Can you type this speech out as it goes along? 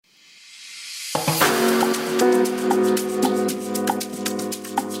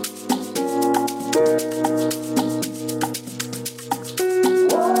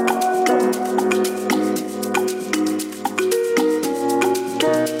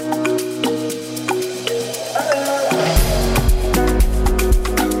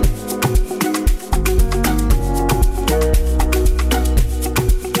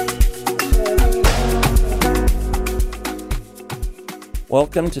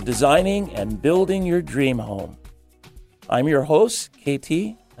Welcome to Designing and Building Your Dream Home. I'm your host, KT,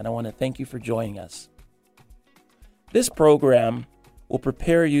 and I want to thank you for joining us. This program will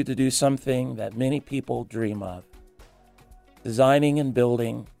prepare you to do something that many people dream of, designing and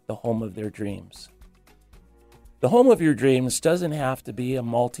building the home of their dreams. The home of your dreams doesn't have to be a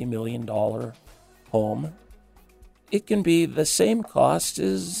multi-million-dollar home. It can be the same cost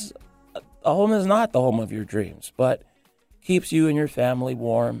as a home is not the home of your dreams, but keeps you and your family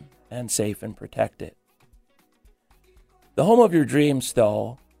warm and safe and protected. The home of your dreams,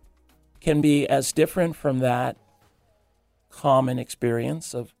 though, can be as different from that common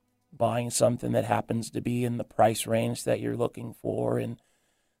experience of buying something that happens to be in the price range that you're looking for in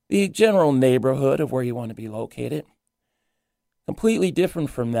the general neighborhood of where you want to be located. Completely different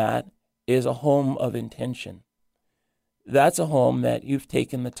from that is a home of intention. That's a home that you've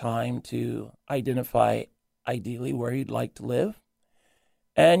taken the time to identify ideally where you'd like to live.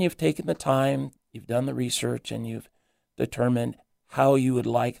 And you've taken the time, you've done the research, and you've determined how you would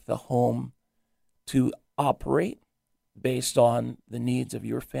like the home to operate based on the needs of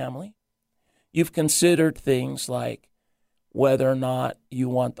your family. You've considered things like whether or not you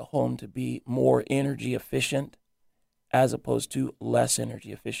want the home to be more energy efficient as opposed to less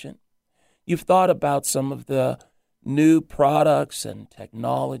energy efficient. You've thought about some of the new products and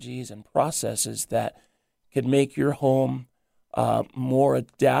technologies and processes that could make your home more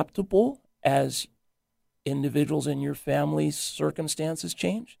adaptable as individuals in your family's circumstances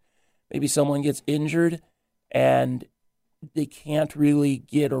change. Maybe someone gets injured and they can't really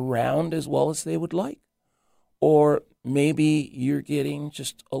get around as well as they would like. Or maybe you're getting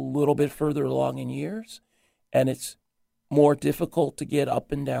just a little bit further along in years and it's more difficult to get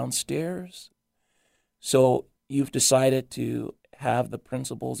up and down stairs. So you've decided to have the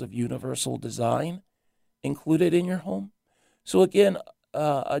principles of universal design included in your home. So again,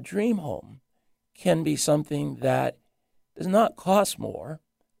 a dream home can be something that does not cost more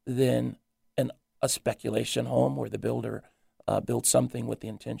than a speculation home where the builder built something with the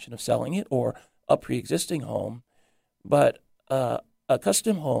intention of selling it, or a pre-existing home. But a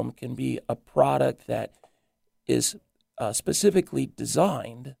custom home can be a product that is specifically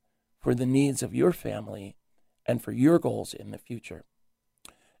designed for the needs of your family and for your goals in the future.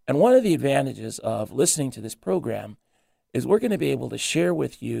 And one of the advantages of listening to this program is we're going to be able to share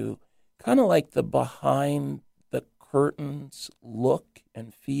with you kind of like the behind the curtains look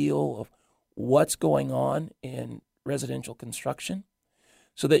and feel of what's going on in residential construction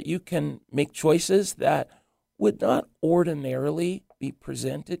so that you can make choices that would not ordinarily be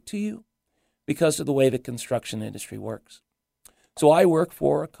presented to you because of the way the construction industry works. So I work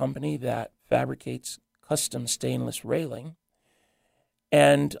for a company that fabricates custom stainless railing,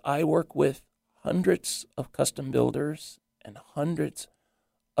 and I work with hundreds of custom builders and hundreds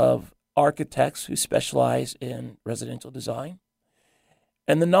of architects who specialize in residential design.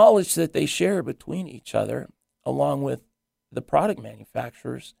 And the knowledge that they share between each other, along with the product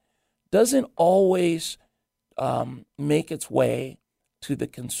manufacturers, doesn't always make its way to the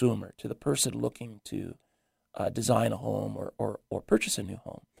consumer, to the person looking to design a home or purchase a new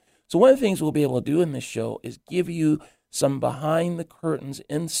home. So one of the things we'll be able to do in this show is give you some behind-the-curtains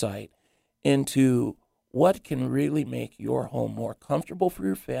insight into what can really make your home more comfortable for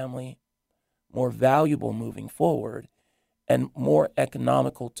your family, more valuable moving forward, and more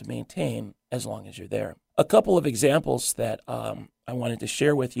economical to maintain as long as you're there. A couple of examples that I wanted to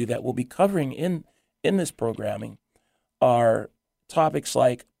share with you that we'll be covering in this programming are topics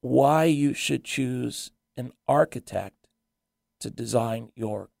like why you should choose an architect to design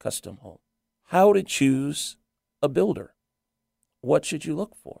your custom home, how to choose a builder, what should you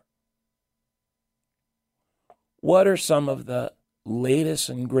look for, what are some of the latest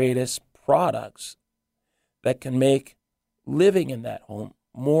and greatest products that can make living in that home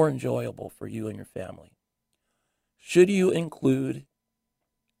more enjoyable for you and your family. Should you include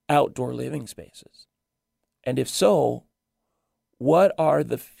outdoor living spaces? And if so, what are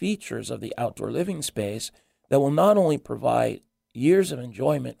the features of the outdoor living space that will not only provide years of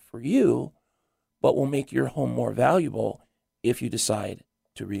enjoyment for you, but will make your home more valuable if you decide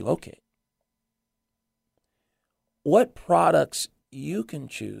to relocate? What products you can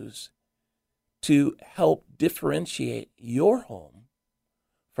choose to help differentiate your home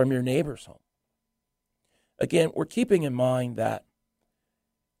from your neighbor's home. Again, we're keeping in mind that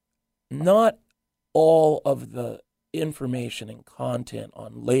not all of the information and content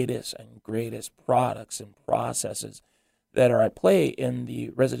on latest and greatest products and processes that are at play in the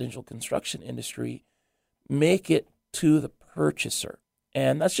residential construction industry make it to the purchaser.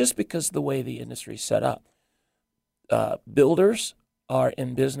 And that's just because of the way the industry is set up. Builders are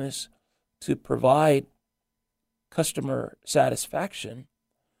in business to provide customer satisfaction,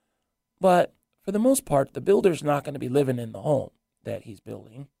 but for the most part, the builder's not going to be living in the home that he's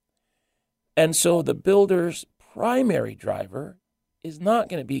building. And so the builder's primary driver is not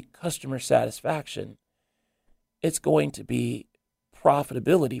going to be customer satisfaction. It's going to be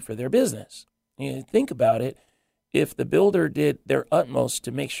profitability for their business. You think about it, if the builder did their utmost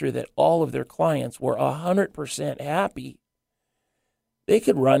to make sure that all of their clients were 100% happy, they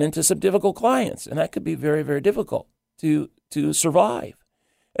could run into some difficult clients, and that could be very, very difficult to survive.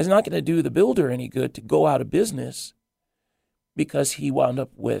 It's not going to do the builder any good to go out of business because he wound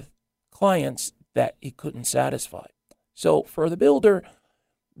up with clients that he couldn't satisfy. So for the builder,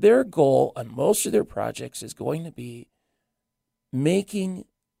 their goal on most of their projects is going to be making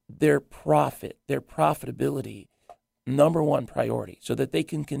their profit, their profitability, number one priority so that they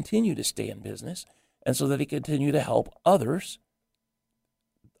can continue to stay in business and so that they continue to help others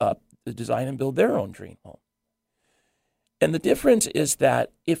design and build their own dream home. And the difference is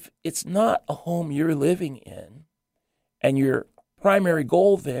that if it's not a home you're living in and your primary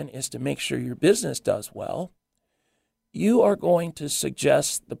goal then is to make sure your business does well, you are going to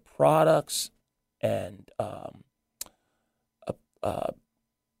suggest the products and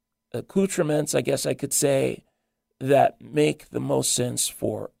accoutrements, I guess I could say, that make the most sense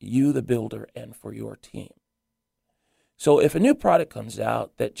for you, the builder, and for your team. So if a new product comes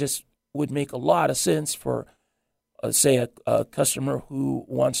out that just would make a lot of sense for, say, a customer who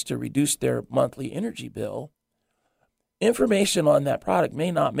wants to reduce their monthly energy bill, information on that product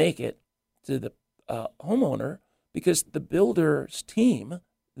may not make it to the homeowner because the builder's team,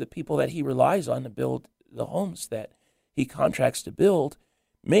 the people that he relies on to build the homes that he contracts to build,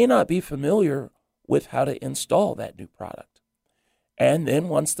 may not be familiar with how to install that new product. And then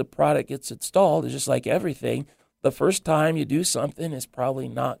once the product gets installed, it's just like everything, the first time you do something is probably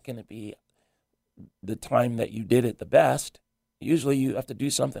not going to be the time that you did it the best. Usually you have to do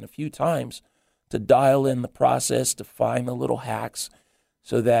something a few times to dial in the process, to find the little hacks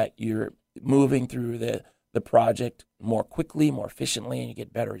so that you're moving through the project more quickly, more efficiently, and you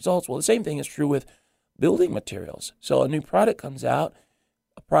get better results. Well, the same thing is true with building materials. So a new product comes out,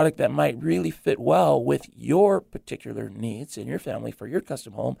 a product that might really fit well with your particular needs in your family for your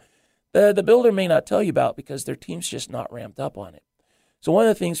custom home, the builder may not tell you about because their team's just not ramped up on it. So one of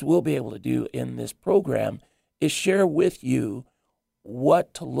the things we'll be able to do in this program is share with you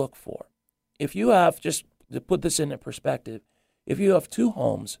what to look for. If you have, just to put this into perspective, if you have two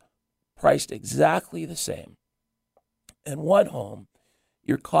homes priced exactly the same, and one home,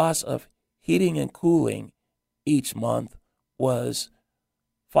 your cost of heating and cooling each month was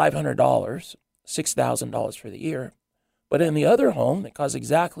 $500, $6,000 for the year, but in the other home that costs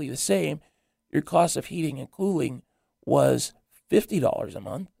exactly the same, your cost of heating and cooling was $50 a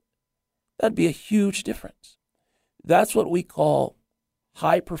month, that'd be a huge difference. That's what we call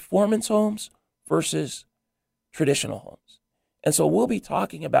high-performance homes versus traditional homes. And so we'll be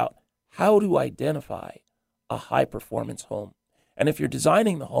talking about how to identify a high-performance home. And if you're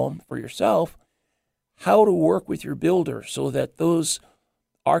designing the home for yourself, how to work with your builder so that those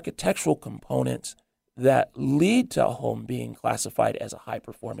architectural components that lead to a home being classified as a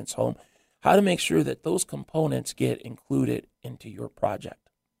high-performance home, how to make sure that those components get included into your project.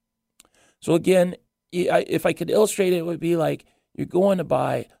 So again, if I could illustrate it, it would be like you're going to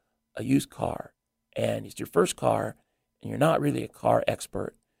buy a used car, and it's your first car, and you're not really a car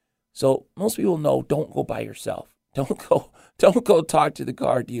expert. So most people know, don't go by yourself. Don't go talk to the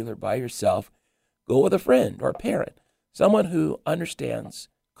car dealer by yourself. Go with a friend or a parent, someone who understands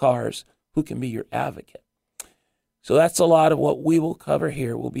cars, who can be your advocate. So that's a lot of what we will cover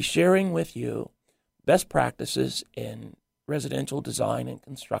here. We'll be sharing with you best practices in residential design and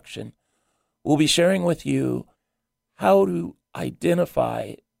construction. We'll be sharing with you how to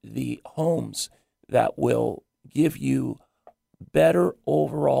identify the homes that will give you better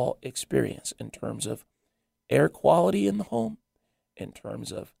overall experience in terms of air quality in the home, in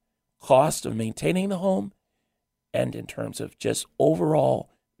terms of cost of maintaining the home, and in terms of just overall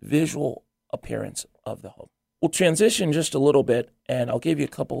visual appearance of the home. We'll transition just a little bit, and I'll give you a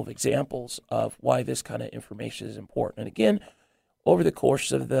couple of examples of why this kind of information is important. And again, over the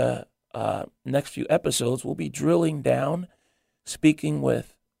course of the next few episodes, we'll be drilling down, speaking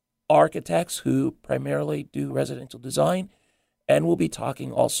with architects who primarily do residential design, and we'll be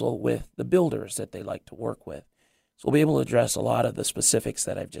talking also with the builders that they like to work with. So we'll be able to address a lot of the specifics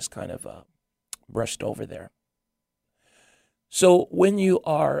that I've just kind of brushed over there. So when you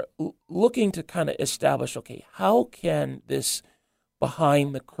are looking to kind of establish, okay, how can this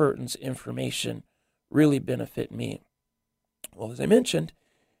behind the curtains information really benefit me? Well, as I mentioned,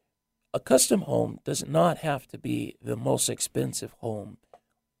 a custom home does not have to be the most expensive home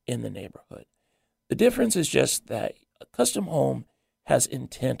in the neighborhood. The difference is just that a custom home has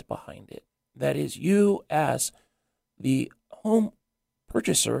intent behind it. That is, you as the home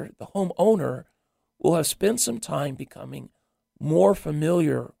purchaser, the homeowner, will have spent some time becoming more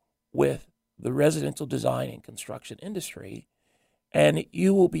familiar with the residential design and construction industry, and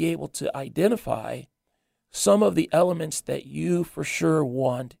you will be able to identify some of the elements that you for sure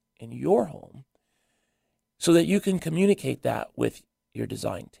want in your home so that you can communicate that with your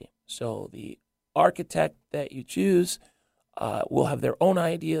design team. So the architect that you choose will have their own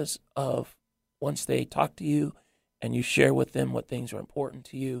ideas of, once they talk to you and you share with them what things are important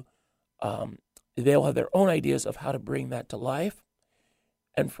to you, they'll have their own ideas of how to bring that to life.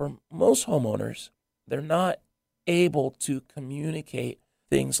 And for most homeowners, they're not able to communicate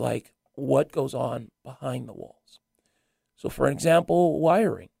things like what goes on behind the walls. So for example,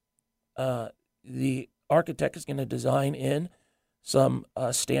 wiring. The architect is going to design in some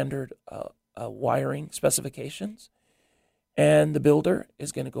standard wiring specifications, and the builder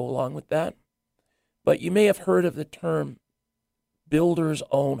is going to go along with that. But you may have heard of the term builder's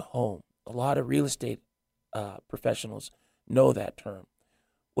own home. A lot of real estate professionals know that term.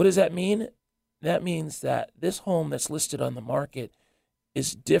 What does that mean? That means that this home that's listed on the market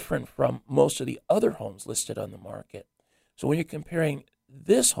is different from most of the other homes listed on the market. So when you're comparing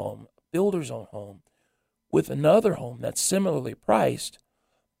this home, builder's own home, with another home that's similarly priced,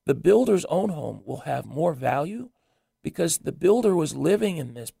 the builder's own home will have more value because the builder was living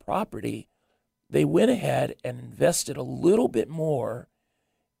in this property. They went ahead and invested a little bit more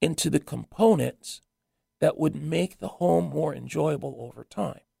into the components that would make the home more enjoyable over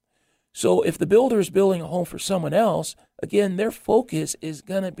time. So if the builder is building a home for someone else, again, their focus is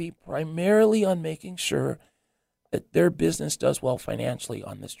going to be primarily on making sure that their business does well financially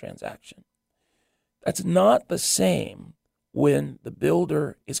on this transaction. That's not the same when the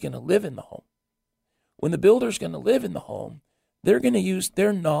builder is going to live in the home. When the builder is going to live in the home, they're going to use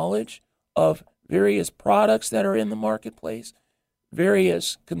their knowledge of various products that are in the marketplace,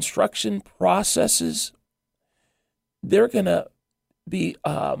 various construction processes. They're going to be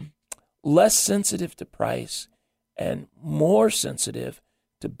less sensitive to price and more sensitive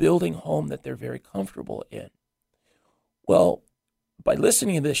to building a home that they're very comfortable in. Well, by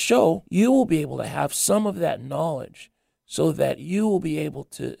listening to this show, you will be able to have some of that knowledge so that you will be able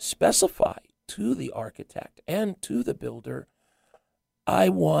to specify to the architect and to the builder, I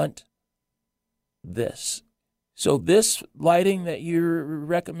want this. So this lighting that you're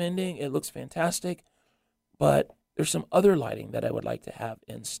recommending, it looks fantastic, but there's some other lighting that I would like to have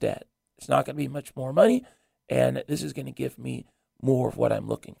instead. It's not going to be much more money, and this is going to give me more of what I'm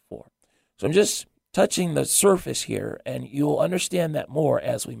looking for. So I'm just touching the surface here, and you'll understand that more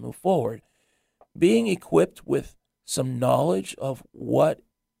as we move forward. Being equipped with some knowledge of what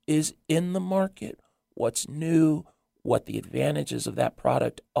is in the market, what's new, what the advantages of that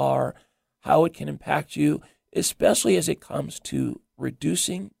product are, how it can impact you, especially as it comes to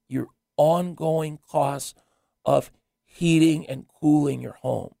reducing your ongoing costs of heating and cooling your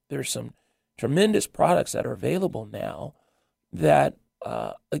home. There's some tremendous products that are available now that,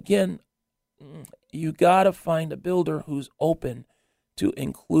 again, you got to find a builder who's open to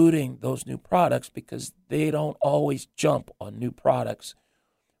including those new products because they don't always jump on new products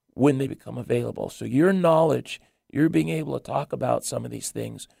when they become available. So your knowledge, you're being able to talk about some of these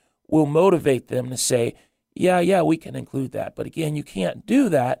things will motivate them to say, yeah, we can include that. But again, you can't do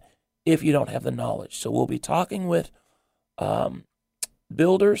that if you don't have the knowledge. So we'll be talking with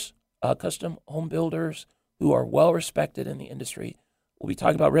builders, custom home builders who are well respected in the industry. We'll be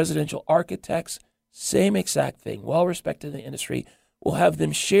talking about residential architects, same exact thing, well respected in the industry. We'll have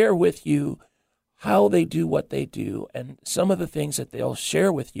them share with you how they do what they do, and some of the things that they'll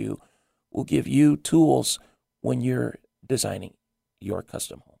share with you will give you tools when you're designing your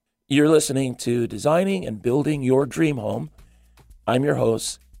custom home. You're listening to Designing and Building Your Dream Home. I'm your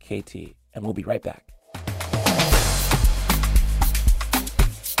host, KT, and we'll be right back.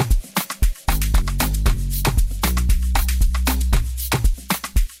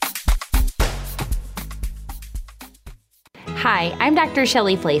 Hi, I'm Dr.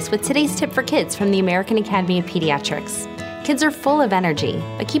 Shelley Flace with today's tip for kids from the American Academy of Pediatrics. Kids are full of energy,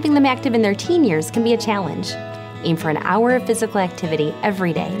 but keeping them active in their teen years can be a challenge. Aim for an hour of physical activity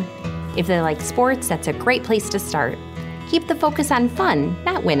every day. If they like sports, that's a great place to start. Keep the focus on fun,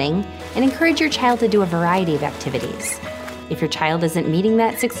 not winning, and encourage your child to do a variety of activities. If your child isn't meeting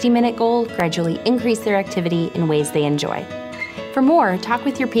that 60-minute goal, gradually increase their activity in ways they enjoy. For more, talk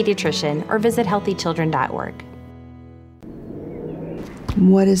with your pediatrician or visit healthychildren.org.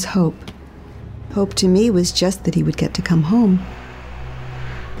 What is hope? Hope to me was just that he would get to come home.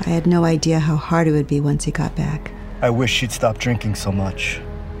 I had no idea how hard it would be once he got back. I wish she'd stop drinking so much.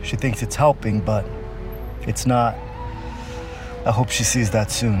 She thinks it's helping, but it's not. I hope she sees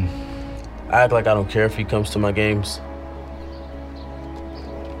that soon. I act like I don't care if he comes to my games,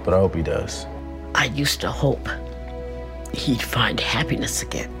 but I hope he does. I used to hope he'd find happiness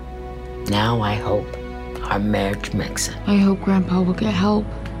again. Now I hope our marriage makes it. I hope Grandpa will get help.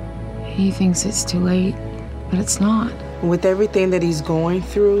 He thinks it's too late, but it's not. With everything that he's going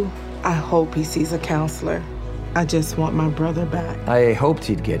through, I hope he sees a counselor. I just want my brother back. I hoped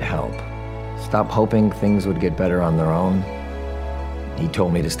he'd get help. Stop hoping things would get better on their own. He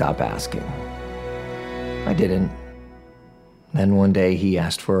told me to stop asking. I didn't. Then one day he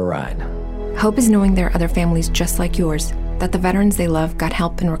asked for a ride. Hope is knowing there are other families just like yours, that the veterans they love got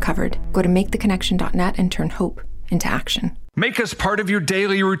help and recovered. Go to maketheconnection.net and turn hope into action. Make us part of your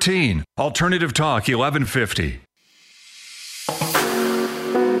daily routine. Alternative Talk 1150.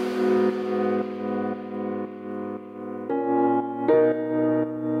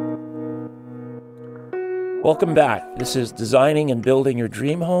 Welcome back. This is Designing and Building Your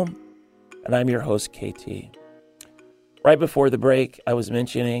Dream Home, and I'm your host, KT. Right before the break, I was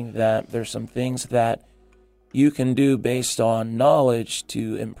mentioning that there's some things that you can do based on knowledge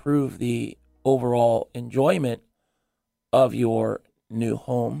to improve the overall enjoyment of your new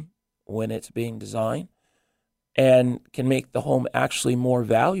home when it's being designed, and can make the home actually more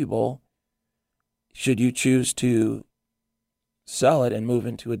valuable should you choose to sell it and move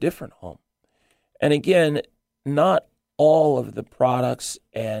into a different home. And again, not all of the products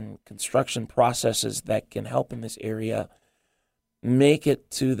and construction processes that can help in this area make it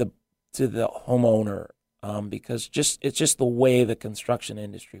to the homeowner, because it's just the way the construction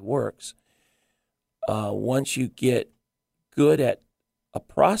industry works. Once you get good at a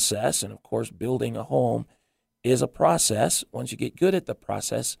process, and of course building a home is a process, once you get good at the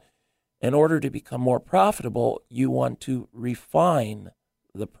process, in order to become more profitable, you want to refine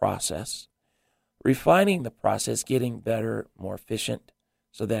the process. Refining the process, getting better, more efficient,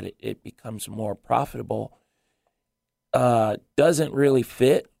 so that it becomes more profitable, doesn't really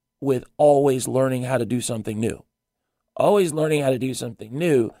fit with always learning how to do something new. Always learning how to do something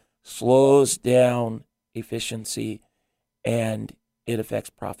new slows down efficiency, and it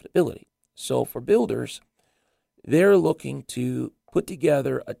affects profitability. So for builders, they're looking to put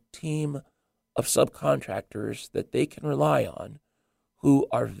together a team of subcontractors that they can rely on, who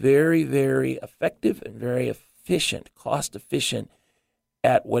are very, very effective and very efficient, cost efficient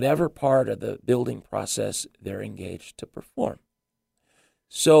at whatever part of the building process they're engaged to perform.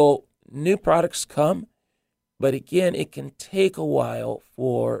 So new products come, but again, it can take a while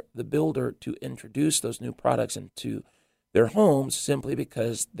for the builder to introduce those new products into their homes, simply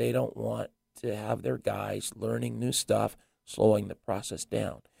because they don't want to have their guys learning new stuff, slowing the process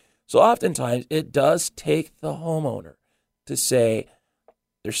down. So oftentimes it does take the homeowner to say,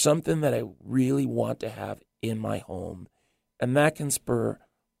 there's something that I really want to have in my home, and that can spur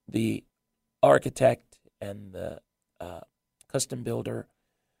the architect and the custom builder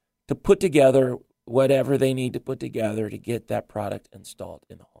to put together whatever they need to put together to get that product installed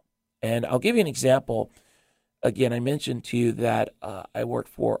in the home. And I'll give you an example. Again, I mentioned to you that I work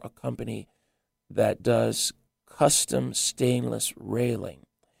for a company that does custom stainless railing,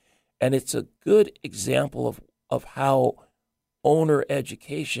 and it's a good example of how owner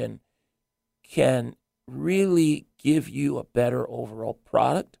education can really give you a better overall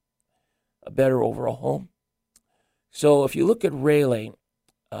product, a better overall home. So if you look at railing,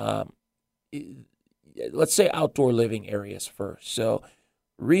 let's say outdoor living areas first. So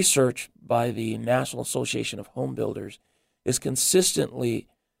research by the National Association of Home Builders is consistently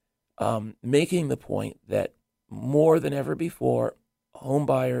making the point that more than ever before, home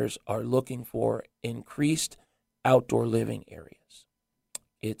buyers are looking for increased outdoor living areas.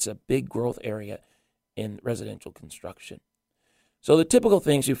 It's a big growth area in residential construction. So the typical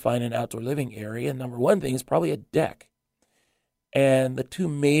things you find in an outdoor living area, number one thing is probably a deck. And the two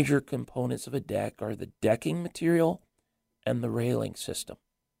major components of a deck are the decking material and the railing system.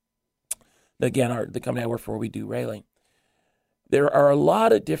 Again, the company I work for, we do railing. There are a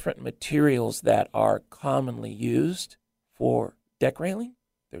lot of different materials that are commonly used for deck railing.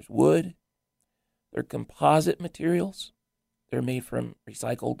 There's wood. They're composite materials. They're made from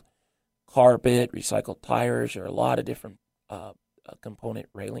recycled carpet, recycled tires. There are a lot of different component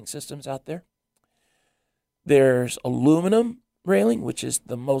railing systems out there. There's aluminum railing, which is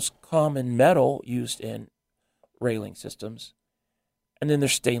the most common metal used in railing systems. And then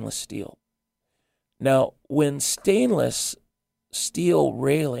there's stainless steel. Now, when stainless steel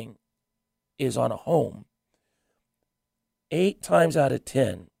railing is on a home, 8 times out of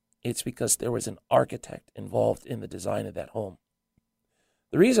 10, it's because there was an architect involved in the design of that home.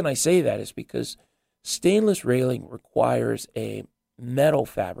 The reason I say that is because stainless railing requires a metal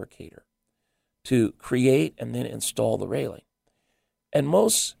fabricator to create and then install the railing. And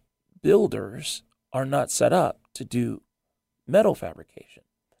most builders are not set up to do metal fabrication.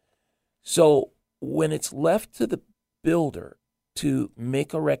 So when it's left to the builder to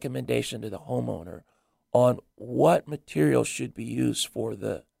make a recommendation to the homeowner on what material should be used for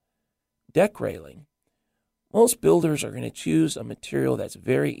the deck railing, most builders are going to choose a material that's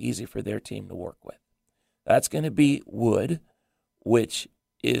very easy for their team to work with. That's going to be wood, which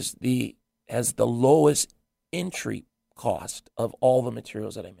has the lowest entry cost of all the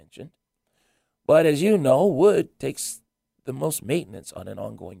materials that I mentioned. But as you know, wood takes the most maintenance on an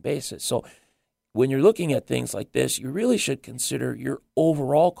ongoing basis. So when you're looking at things like this, you really should consider your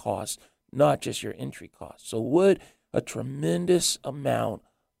overall cost, not just your entry cost. So wood, a tremendous amount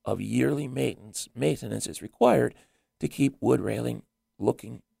of yearly maintenance is required to keep wood railing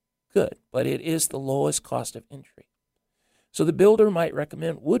looking good, but it is the lowest cost of entry. So the builder might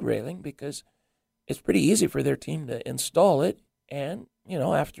recommend wood railing because it's pretty easy for their team to install it, and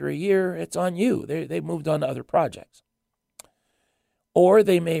after a year, it's on you. They moved on to other projects. Or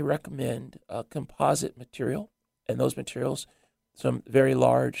they may recommend a composite material, and those materials, some very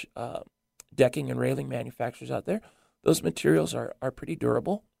large decking and railing manufacturers out there, those materials are pretty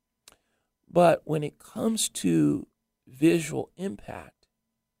durable. But when it comes to visual impact,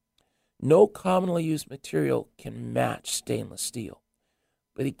 no commonly used material can match stainless steel.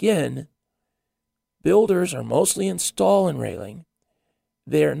 But again, builders are mostly installing railing.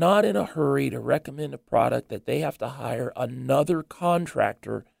 They're not in a hurry to recommend a product that they have to hire another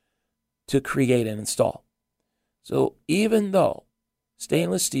contractor to create and install. So even though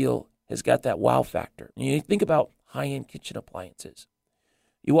stainless steel has got that wow factor, you think about high-end kitchen appliances.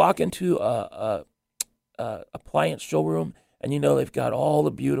 You walk into a appliance showroom, and they've got all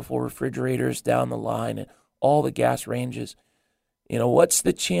the beautiful refrigerators down the line and all the gas ranges. What's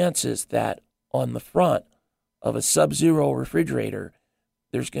the chances that on the front of a Sub-Zero refrigerator,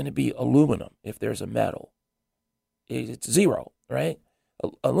 there's going to be aluminum if there's a metal? It's zero, right?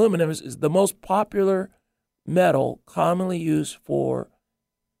 Aluminum is the most popular metal commonly used for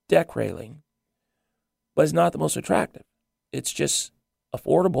deck railing, but it's not the most attractive. It's just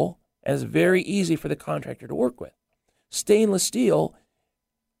affordable and it's very easy for the contractor to work with. Stainless steel,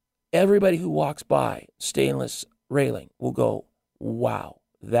 everybody who walks by stainless railing will go, wow,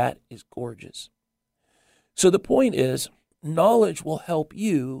 that is gorgeous. So the point is, knowledge will help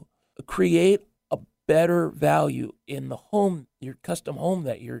you create a better value in the home, your custom home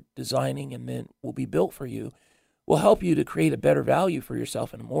that you're designing and then will be built for you, will help you to create a better value for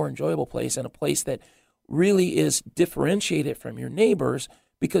yourself in a more enjoyable place, and a place that really is differentiated from your neighbors,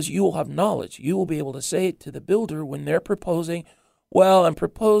 because you will have knowledge. You will be able to say to the builder when they're proposing, well, I'm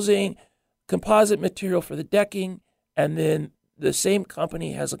proposing composite material for the decking, and then the same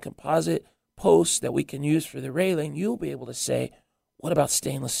company has a composite post that we can use for the railing. You'll be able to say, what about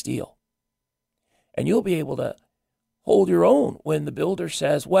stainless steel? And you'll be able to hold your own when the builder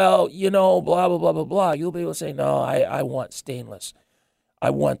says, well, blah, blah, blah, blah, blah. You'll be able to say, no, I want stainless. I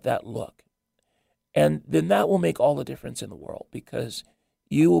want that look. And then that will make all the difference in the world, because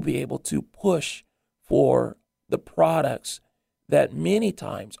you will be able to push for the products that many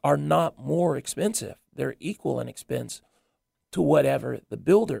times are not more expensive. They're equal in expense to whatever the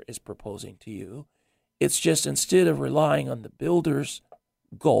builder is proposing to you. It's just, instead of relying on the builder's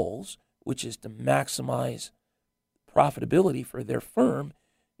goals, which is to maximize profitability for their firm,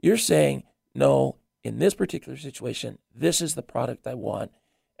 you're saying, no, in this particular situation, this is the product I want,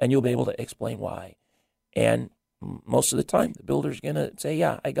 and you'll be able to explain why. And most of the time, the builder's going to say,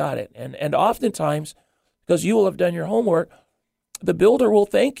 yeah, I got it. And oftentimes, because you will have done your homework, the builder will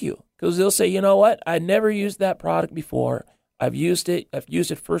thank you, because they'll say, you know what, I never used that product before. I've used it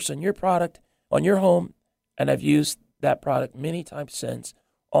first on your product, on your home, and I've used that product many times since.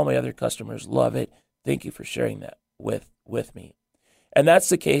 All my other customers love it. Thank you for sharing that with me. And that's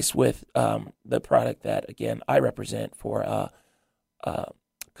the case with the product that, again, I represent for a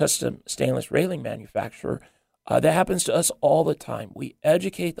custom stainless railing manufacturer. That happens to us all the time. We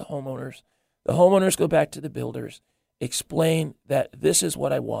educate the homeowners. The homeowners go back to the builders, explain that this is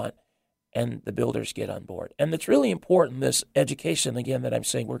what I want, and the builders get on board. And it's really important, this education, again, that I'm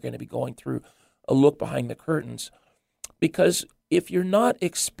saying we're going to be going through a look behind the curtains, because if you're not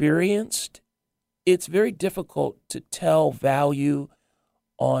experienced, it's very difficult to tell value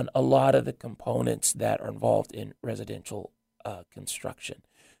on a lot of the components that are involved in residential construction.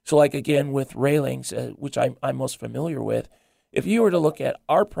 So like again with railings, which I'm most familiar with, if you were to look at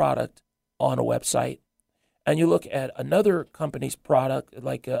our product on a website and you look at another company's product,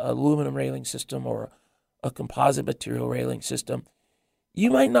 like an aluminum railing system or a composite material railing system,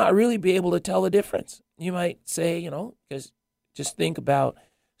 you might not really be able to tell the difference. You might say, because just think about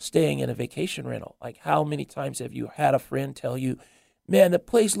staying in a vacation rental. Like how many times have you had a friend tell you, man, the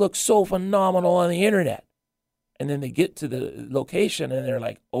place looks so phenomenal on the internet. And then they get to the location and they're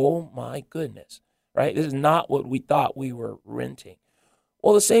like, oh my goodness, right? This is not what we thought we were renting.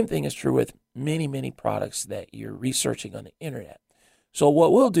 Well, the same thing is true with many, many products that you're researching on the internet. So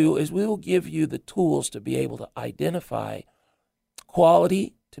what we'll do is we will give you the tools to be able to identify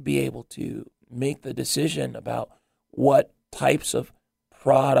quality, to be able to make the decision about what types of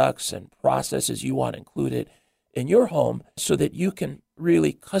products and processes you want included in your home so that you can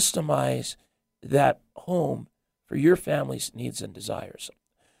really customize that home for your family's needs and desires.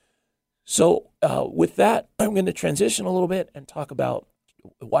 So with that, I'm going to transition a little bit and talk about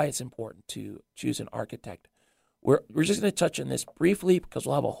why it's important to choose an architect. We're just going to touch on this briefly because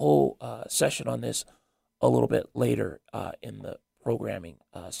we'll have a whole session on this a little bit later in the programming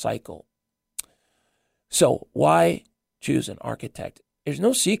cycle. So why choose an architect? There's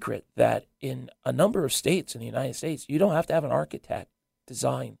no secret that in a number of states in the United States, you don't have to have an architect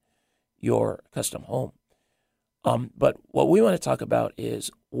design your custom home. But what we want to talk about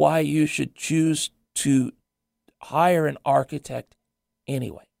is why you should choose to hire an architect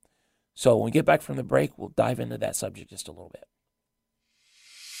anyway. So when we get back from the break, we'll dive into that subject just a little bit.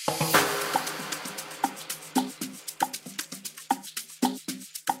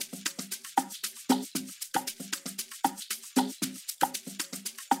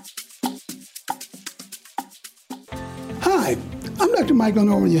 Hi, I'm Dr. Michael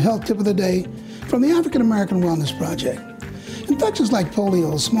Norman, your health tip of the day from the African American Wellness Project. Infections like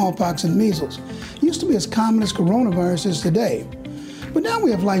polio, smallpox, and measles used to be as common as coronavirus is today. But now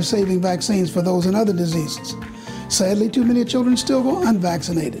we have life-saving vaccines for those and other diseases. Sadly, too many children still go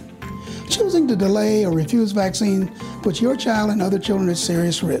unvaccinated. Choosing to delay or refuse vaccine puts your child and other children at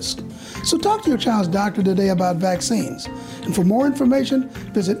serious risk. So talk to your child's doctor today about vaccines. And for more information,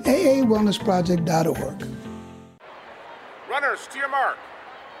 visit aawellnessproject.org. Runners, to your mark.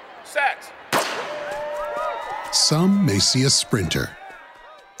 Set. Some may see a sprinter.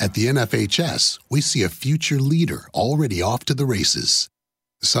 At the NFHS, we see a future leader already off to the races.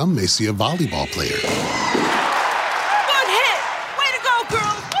 Some may see a volleyball player. Good hit! Way to go,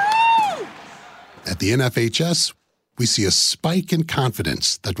 girls! Woo! At the NFHS, we see a spike in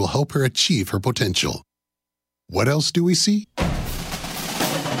confidence that will help her achieve her potential. What else do we see?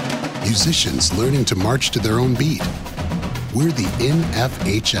 Musicians learning to march to their own beat. We're the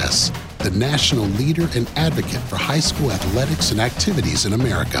NFHS, the national leader and advocate for high school athletics and activities in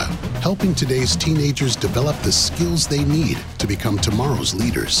America, helping today's teenagers develop the skills they need to become tomorrow's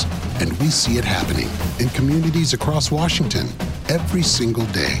leaders. And we see it happening in communities across Washington every single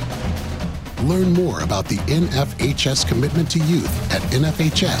day. Learn more about the NFHS commitment to youth at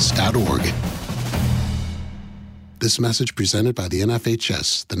nfhs.org. This message presented by the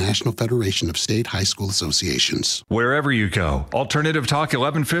NFHS, the National Federation of State High School Associations. Wherever you go, Alternative Talk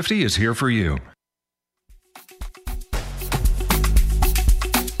 1150 is here for you.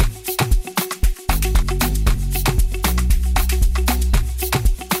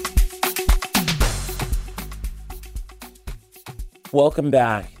 Welcome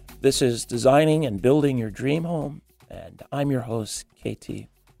back. This is Designing and Building Your Dream Home, and I'm your host, KT.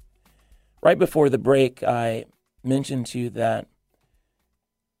 Right before the break, I mentioned to you that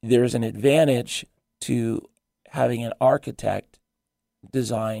there's an advantage to having an architect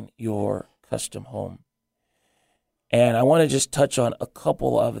design your custom home. And I want to just touch on a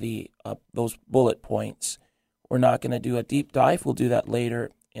couple of the those bullet points. We're not going to do a deep dive. We'll do that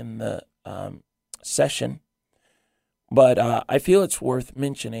later in the session. But I feel it's worth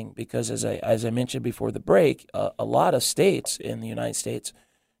mentioning because, as I mentioned before the break, a lot of states in the United States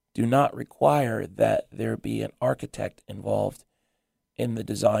do not require that there be an architect involved in the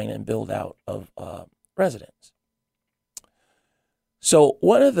design and build out of residence. So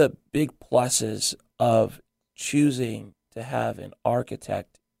one of the big pluses of choosing to have an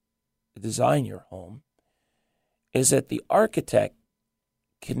architect design your home is that the architect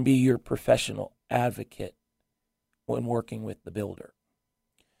can be your professional advocate when working with the builder.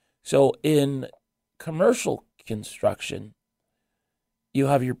 So in commercial construction, you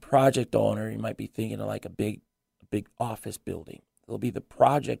have your project owner. You might be thinking of like a big office building. There'll be the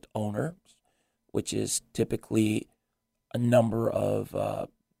project owner, which is typically a number of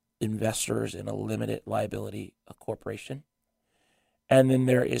investors in a limited liability corporation. And then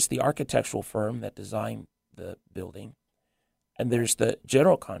there is the architectural firm that designed the building. And there's the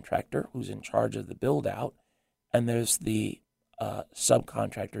general contractor who's in charge of the build out. And there's the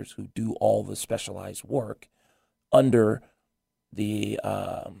subcontractors who do all the specialized work under the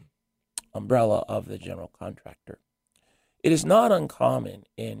umbrella of the general contractor. It is not uncommon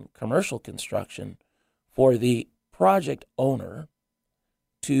in commercial construction for the project owner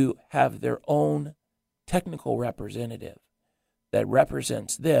to have their own technical representative that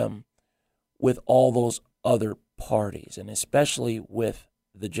represents them with all those other parties, and especially with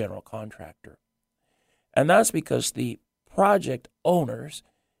the general contractor. And that's because the project owners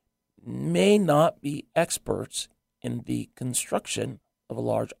may not be experts in the construction of a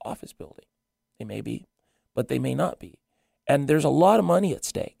large office building. They may be, but they may not be. And there's a lot of money at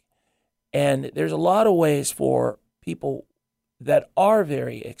stake. And there's a lot of ways for people that are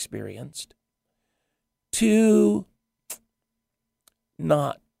very experienced to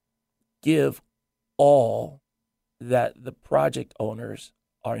not give all that the project owners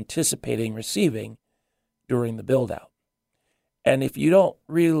are anticipating receiving during the build-out. And if you don't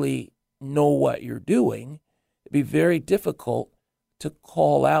really know what you're doing, it'd be very difficult to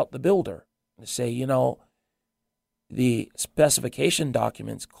call out the builder and say, you know, the specification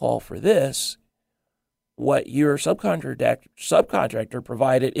documents call for this. What your subcontractor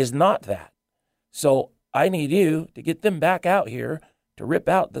provided is not that. So I need you to get them back out here to rip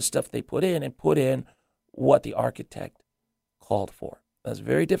out the stuff they put in and put in what the architect called for. That's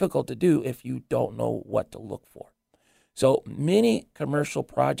very difficult to do if you don't know what to look for. So many commercial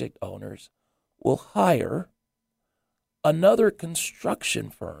project owners will hire another construction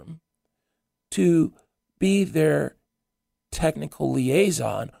firm to be their technical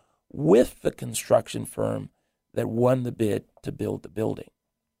liaison with the construction firm that won the bid to build the building.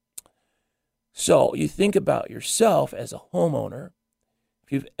 So you think about yourself as a homeowner.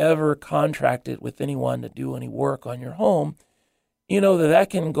 If you've ever contracted with anyone to do any work on your home, you know that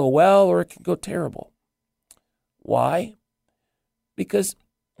can go well or it can go terrible. Why? Because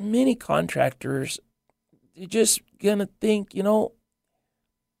many contractors, they're just going to think, you know,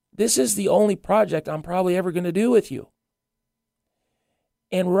 this is the only project I'm probably ever going to do with you.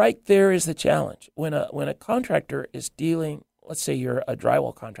 And right there is the challenge. When a contractor is dealing, let's say you're a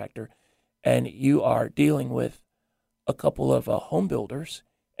drywall contractor, and you are dealing with a couple of home builders,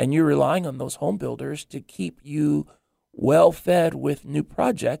 and you're relying on those home builders to keep you well fed with new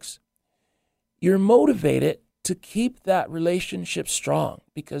projects, you're motivated to keep that relationship strong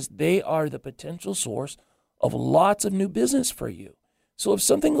because they are the potential source of lots of new business for you. So if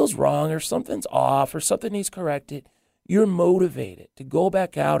something goes wrong or something's off or something needs corrected, you're motivated to go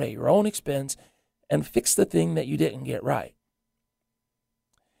back out at your own expense and fix the thing that you didn't get right.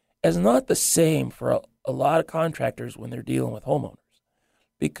 It's not the same for a lot of contractors when they're dealing with homeowners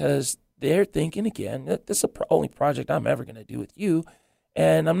because they're thinking, again, that this is the only project I'm ever going to do with you,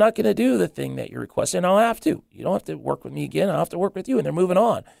 and I'm not going to do the thing that you're requesting. I'll have to. You don't have to work with me again. I'll have to work with you, and they're moving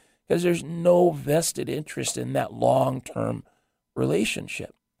on because there's no vested interest in that long-term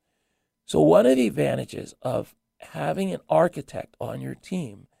relationship. So one of the advantages of having an architect on your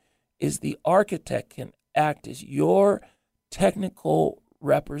team is the architect can act as your technical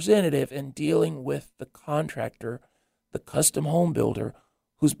representative in dealing with the contractor, the custom home builder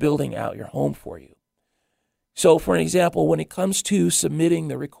who's building out your home for you. So for an example, when it comes to submitting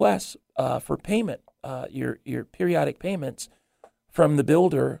the requests for payment, your periodic payments from the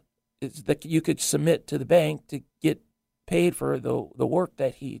builder is that you could submit to the bank to get paid for the work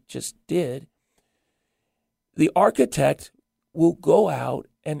that he just did. The architect will go out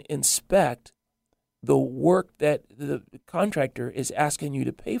and inspect the work that the contractor is asking you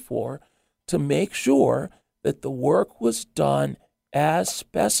to pay for to make sure that the work was done as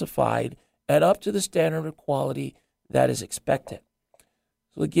specified and up to the standard of quality that is expected.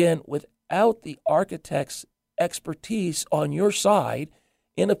 So again, without the architect's expertise on your side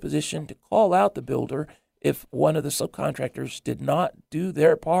in a position to call out the builder if one of the subcontractors did not do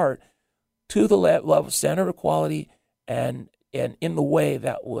their part to the level standard of quality and in the way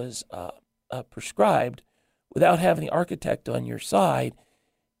that was prescribed, without having the architect on your side,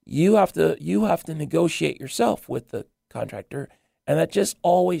 you have to negotiate yourself with the contractor, and that just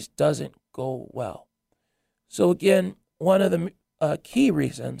always doesn't go well. So again, one of the key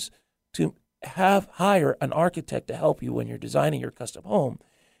reasons to hire an architect to help you when you're designing your custom home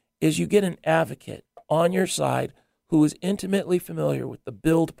is you get an advocate on your side who is intimately familiar with the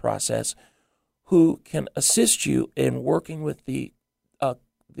build process, who can assist you in working with the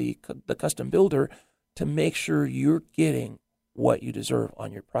custom builder to make sure you're getting what you deserve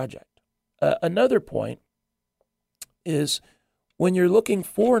on your project. Another point is when you're looking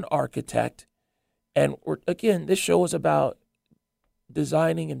for an architect, and again, this show is about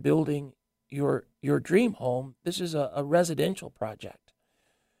designing and building your dream home. This is a residential project.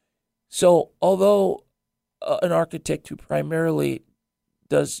 So although an architect who primarily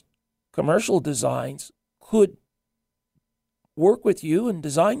does commercial designs could work with you and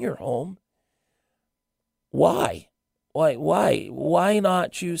design your home, why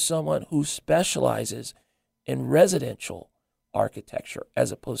not choose someone who specializes in residential architecture as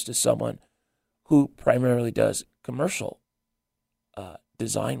opposed to someone who primarily does commercial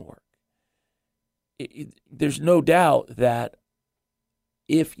design work? There's no doubt that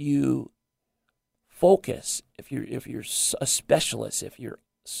if you focus, if you're a specialist, if you're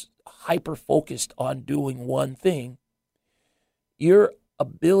hyper focused on doing one thing, your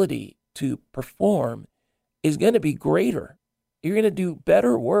ability to perform is going to be greater. You're going to do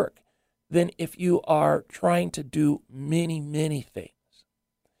better work than if you are trying to do many things.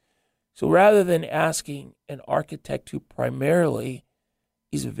 So rather than asking an architect who primarily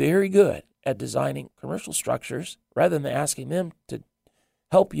is very good at designing commercial structures, rather than asking them to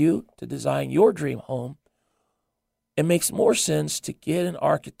help you to design your dream home, it makes more sense to get an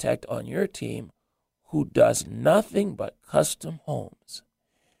architect on your team who does nothing but custom homes.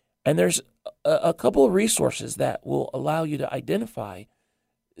 And there's a couple of resources that will allow you to identify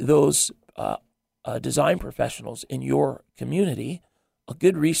those design professionals in your community. A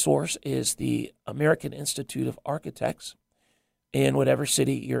good resource is the American Institute of Architects. In whatever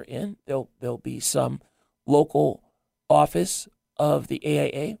city you're in, there'll be some local office of the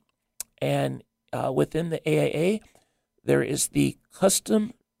AIA, and within the AIA, there is the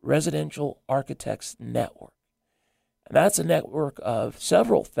Custom Residential Architects Network. And that's a network of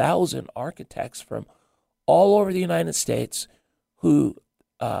several thousand architects from all over the United States who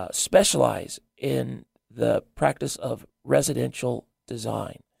specialize in the practice of residential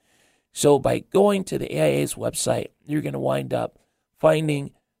design. So by going to the AIA's website, you're going to wind up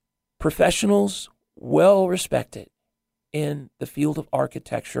finding professionals well respected in the field of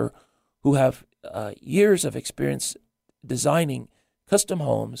architecture who have years of experience designing custom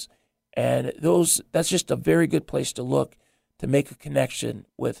homes, and that's just a very good place to look to make a connection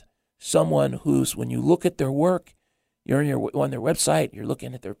with someone who's, when you look at their work, you're on their website, you're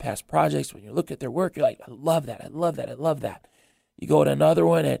looking at their past projects. When you look at their work, you're like, I love that, I love that, I love that. You go to another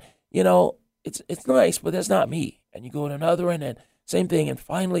one, and it's nice, but that's not me. And you go to another one, and same thing. And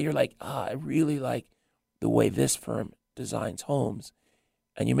finally, you're like, I really like the way this firm designs homes.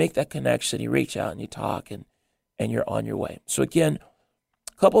 And you make that connection, you reach out and you talk, and you're on your way. So again,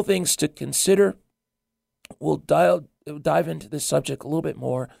 a couple things to consider. We'll dive into this subject a little bit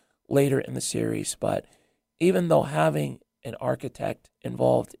more later in the series, but even though having an architect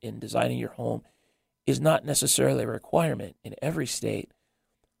involved in designing your home is not necessarily a requirement in every state,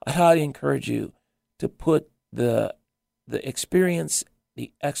 I highly encourage you to put the experience,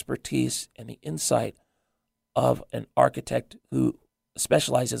 the expertise, and the insight of an architect who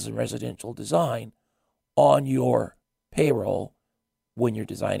specializes in residential design on your payroll when you're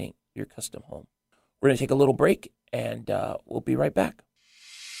designing your custom home. We're going to take a little break, and we'll be right back.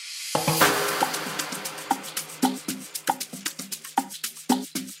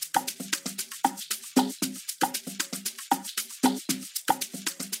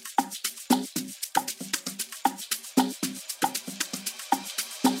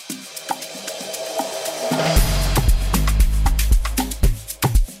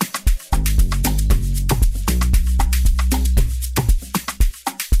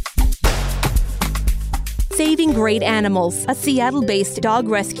 Saving Great Animals, a Seattle-based dog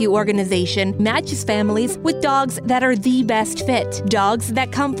rescue organization, matches families with dogs that are the best fit. Dogs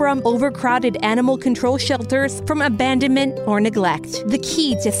that come from overcrowded animal control shelters, from abandonment or neglect. The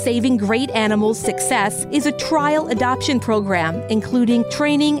key to Saving Great Animals' success is a trial adoption program, including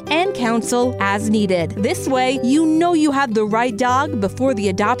training and counsel as needed. This way, you know you have the right dog before the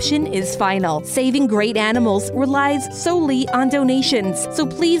adoption is final. Saving Great Animals relies solely on donations, so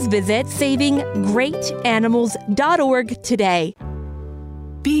please visit savinggreatanimals.org today.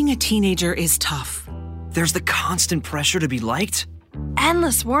 Being a teenager is tough. There's the constant pressure to be liked.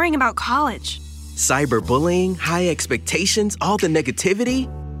 Endless worrying about college. Cyberbullying, high expectations, all the negativity.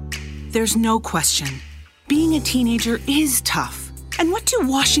 There's no question. Being a teenager is tough. And what do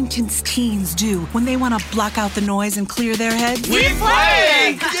Washington's teens do when they want to block out the noise and clear their heads? We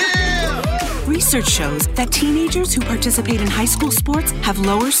play! Yeah! Research shows that teenagers who participate in high school sports have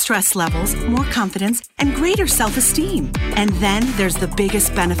lower stress levels, more confidence, and greater self-esteem. And then there's the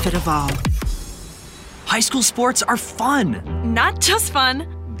biggest benefit of all. High school sports are fun. Not just fun.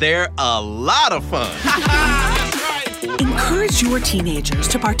 They're a lot of fun. In Encourage your teenagers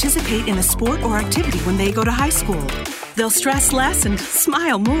to participate in a sport or activity when they go to high school. They'll stress less and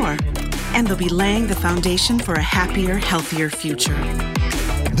smile more. And they'll be laying the foundation for a happier, healthier future.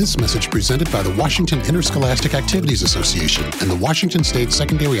 This message presented by the Washington Interscholastic Activities Association and the Washington State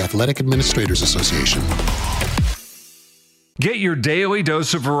Secondary Athletic Administrators Association. Get your daily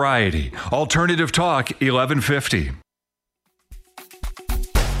dose of variety. Alternative Talk 1150.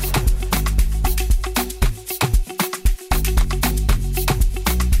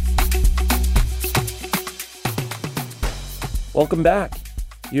 Welcome back.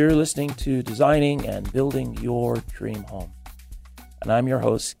 You're listening to Designing and Building Your Dream Home. And I'm your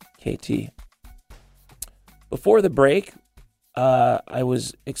host, KT. Before the break, I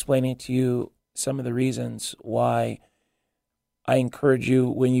was explaining to you some of the reasons why I encourage you,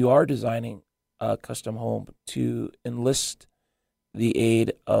 when you are designing a custom home, to enlist the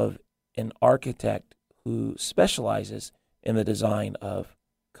aid of an architect who specializes in the design of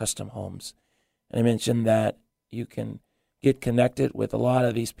custom homes. And I mentioned that you can get connected with a lot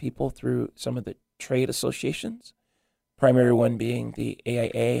of these people through some of the trade associations, primary one being the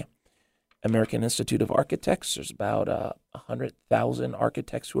AIA, American Institute of Architects. There's about 100,000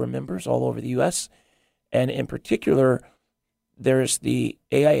 architects who are members all over the U.S. And in particular, there's the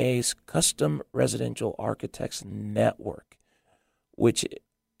AIA's Custom Residential Architects Network, which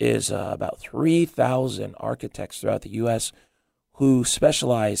is about 3,000 architects throughout the U.S. who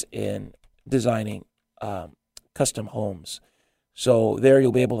specialize in designing custom homes. So there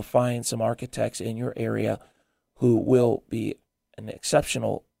you'll be able to find some architects in your area who will be an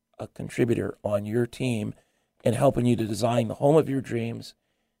exceptional contributor on your team in helping you to design the home of your dreams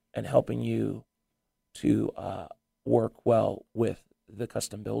and helping you to work well with the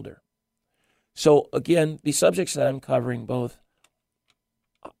custom builder. So again, the subjects that I'm covering, both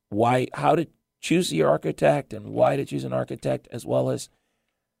how to choose your architect and why to choose an architect, as well as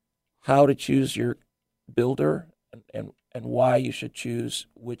how to choose your builder and why you should choose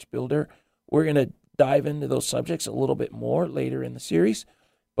which builder. We're going to dive into those subjects a little bit more later in the series,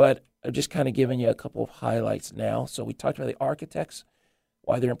 but I'm just kind of giving you a couple of highlights now. So we talked about the architects,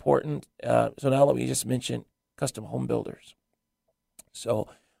 why they're important. So now let me just mention custom home builders. So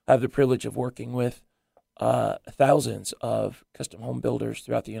I have the privilege of working with thousands of custom home builders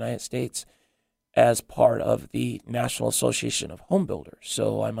throughout the United States as part of the National Association of Home Builders.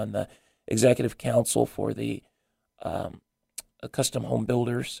 So I'm on the executive council for the custom home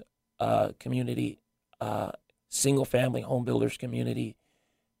builders community, single-family home builders community,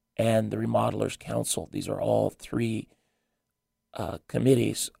 and the Remodelers Council. These are all three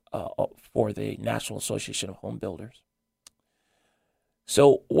committees for the National Association of Home Builders.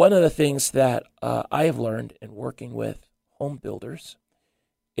 So one of the things that I have learned in working with home builders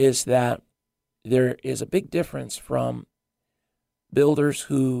is that there is a big difference from builders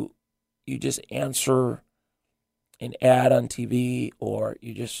who you just answer an ad on TV or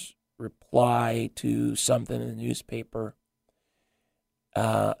you just reply to something in the newspaper,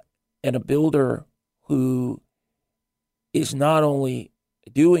 and a builder who is not only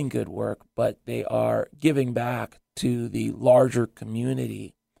doing good work, but they are giving back to the larger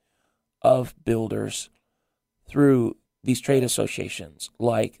community of builders through these trade associations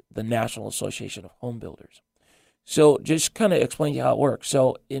like the National Association of Home Builders. So just kind of explain to you how it works.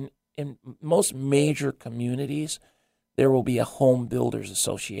 So in most major communities, there will be a home builders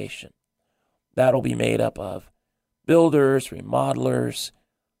association. That'll be made up of builders, remodelers,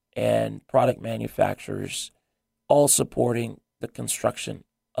 and product manufacturers, all supporting the construction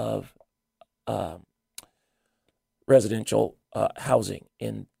of residential housing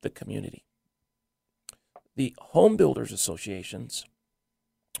in the community. The home builders associations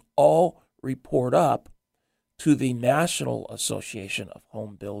all report up to the National Association of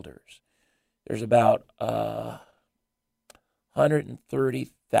Home Builders. There's about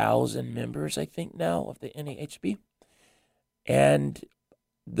 130,000 members, I think, now of the NAHB. And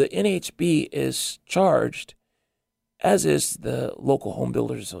the NAHB is charged, as is the local home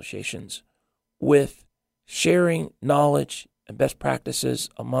builders associations, with sharing knowledge and best practices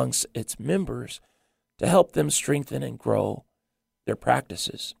amongst its members to help them strengthen and grow their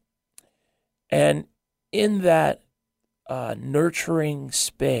practices. And in that nurturing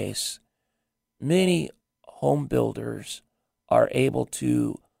space, many home builders are able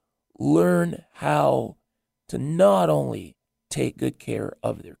to learn how to not only take good care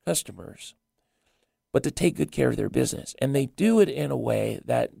of their customers, but to take good care of their business. And they do it in a way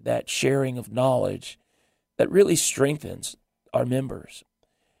that sharing of knowledge that really strengthens our members.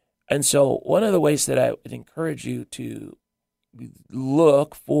 And so one of the ways that I would encourage you to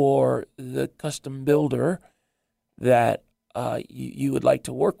look for the custom builder that you would like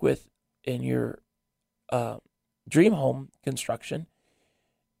to work with in your dream home construction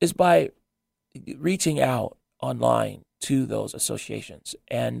is by reaching out online to those associations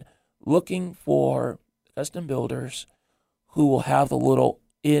and looking for custom builders who will have the little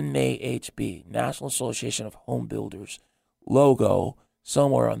NAHB, National Association of Home Builders logo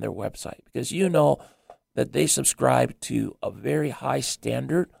somewhere on their website, because you know that they subscribe to a very high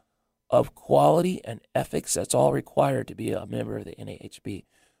standard of quality and ethics. That's all required to be a member of the NAHB.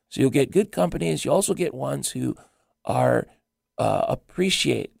 So you'll get good companies. You also get ones who are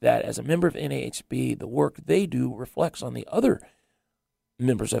appreciate that as a member of NAHB, the work they do reflects on the other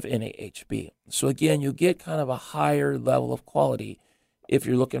members of NAHB. So again, you get kind of a higher level of quality if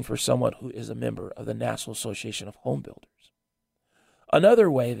you're looking for someone who is a member of the National Association of Home Builders.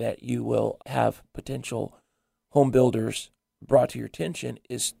 Another way that you will have potential home builders brought to your attention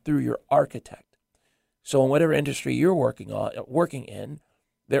is through your architect. So in whatever industry you're working in,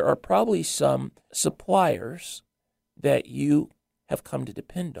 there are probably some suppliers that you have come to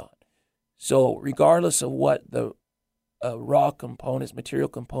depend on. So regardless of what the raw components, material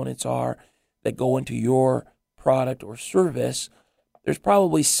components are that go into your product or service, there's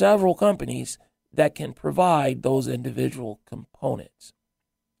probably several companies that can provide those individual components.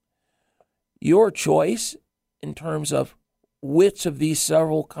 Your choice in terms of which of these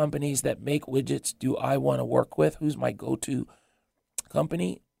several companies that make widgets do I want to work with, who's my go-to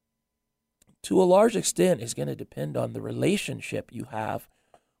company, to a large extent is going to depend on the relationship you have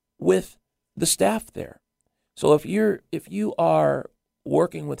with the staff there. So if you are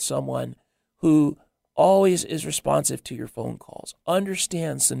working with someone who always is responsive to your phone calls,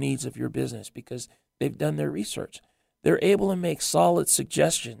 understands the needs of your business because they've done their research, they're able to make solid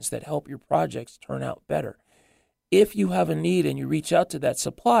suggestions that help your projects turn out better. If you have a need and you reach out to that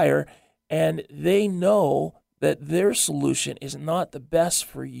supplier and they know that their solution is not the best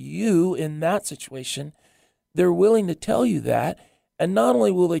for you in that situation, they're willing to tell you that. And not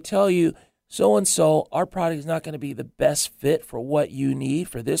only will they tell you, so-and-so, our product is not going to be the best fit for what you need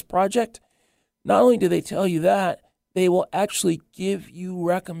for this project. Not only do they tell you that, they will actually give you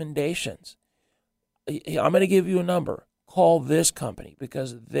recommendations. I'm going to give you a number. Call this company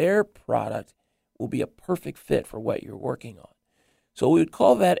because their product will be a perfect fit for what you're working on. So we would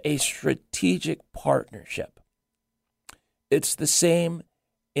call that a strategic partnership. It's the same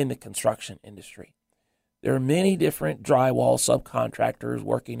in the construction industry. There are many different drywall subcontractors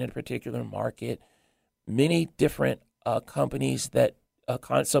working in a particular market, many different companies that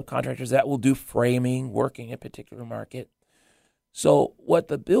subcontractors that will do framing working in a particular market. So what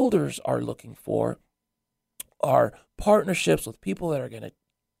the builders are looking for are partnerships with people that are going to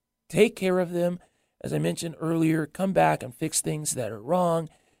take care of them. As I mentioned earlier, come back and fix things that are wrong.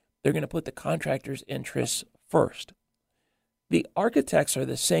 They're going to put the contractor's interests first. The architects are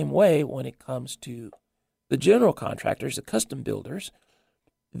the same way when it comes to the general contractors, the custom builders.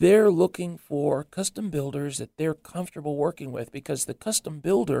 They're looking for custom builders that they're comfortable working with because the custom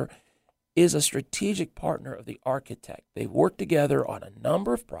builder is a strategic partner of the architect. They've worked together on a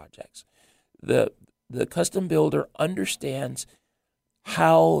number of projects. The custom builder understands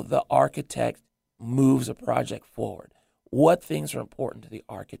how the architect moves a project forward, what things are important to the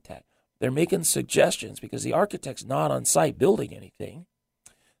architect. They're making suggestions because the architect's not on site building anything.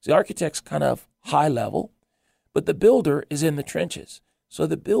 So the architect's kind of high level, but the builder is in the trenches. So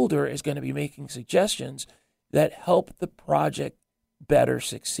the builder is going to be making suggestions that help the project better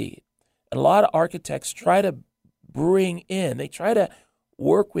succeed. And a lot of architects try to try to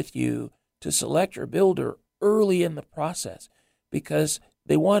work with you to select your builder early in the process because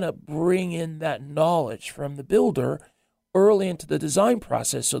they want to bring in that knowledge from the builder early into the design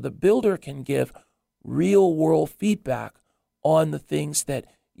process so the builder can give real-world feedback on the things that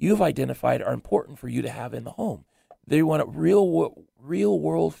you've identified are important for you to have in the home. They want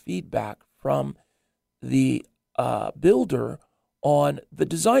real-world feedback from the builder on the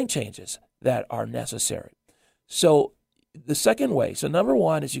design changes that are necessary. So the second way, so number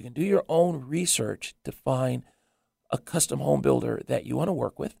one is you can do your own research to find a custom home builder that you want to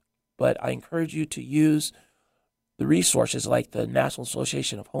work with, but I encourage you to use the resources like the National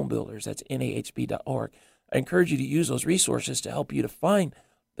Association of Home Builders, that's NAHB.org. I encourage you to use those resources to help you to find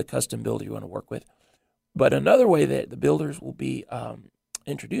the custom builder you want to work with. But another way that the builders will be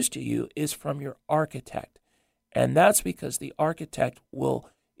introduced to you is from your architect. And that's because the architect will,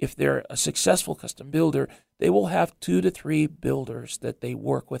 if they're a successful custom builder, they will have 2 to 3 builders that they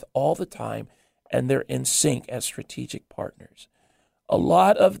work with all the time, and they're in sync as strategic partners. A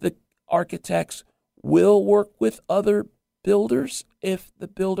lot of the architects will work with other builders if the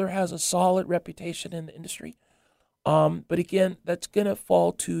builder has a solid reputation in the industry. But again, that's going to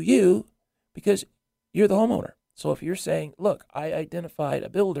fall to you because you're the homeowner. So if you're saying, look, I identified a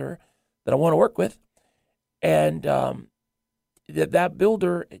builder that I want to work with, and that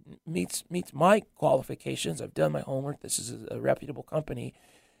builder meets my qualifications, I've done my homework, this is a reputable company,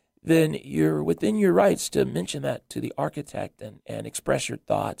 then you're within your rights to mention that to the architect and express your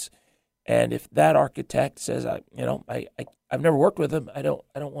thoughts. And if that architect says, I've never worked with him, I don't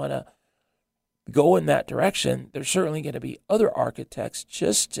want to go in that direction, there's certainly going to be other architects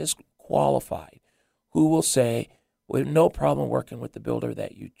just as qualified who will say, we have no problem working with the builder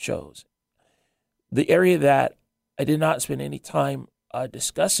that you chose. The area that I did not spend any time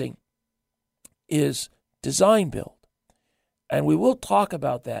discussing is design build. And we will talk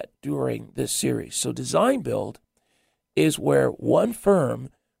about that during this series. So design build is where one firm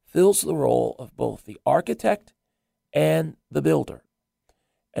fills the role of both the architect and the builder.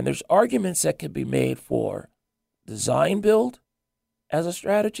 And there's arguments that can be made for design build as a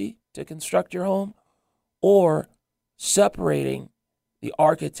strategy to construct your home, or separating the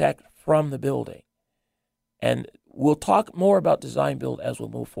architect from the building. And we'll talk more about design build as we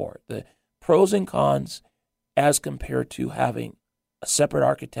move forward. The pros and cons as compared to having a separate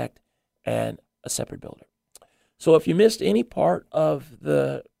architect and a separate builder. So if you missed any part of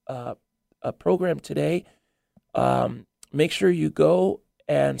the program today, make sure you go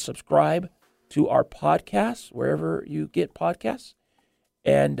and subscribe to our podcast, wherever you get podcasts.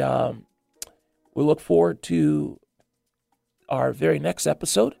 And we look forward to our very next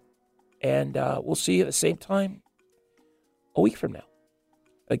episode. And we'll see you at the same time a week from now.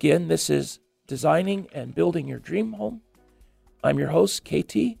 Again, this is Designing and Building Your Dream Home. I'm your host,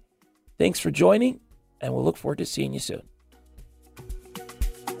 KT. Thanks for joining, and we'll look forward to seeing you soon.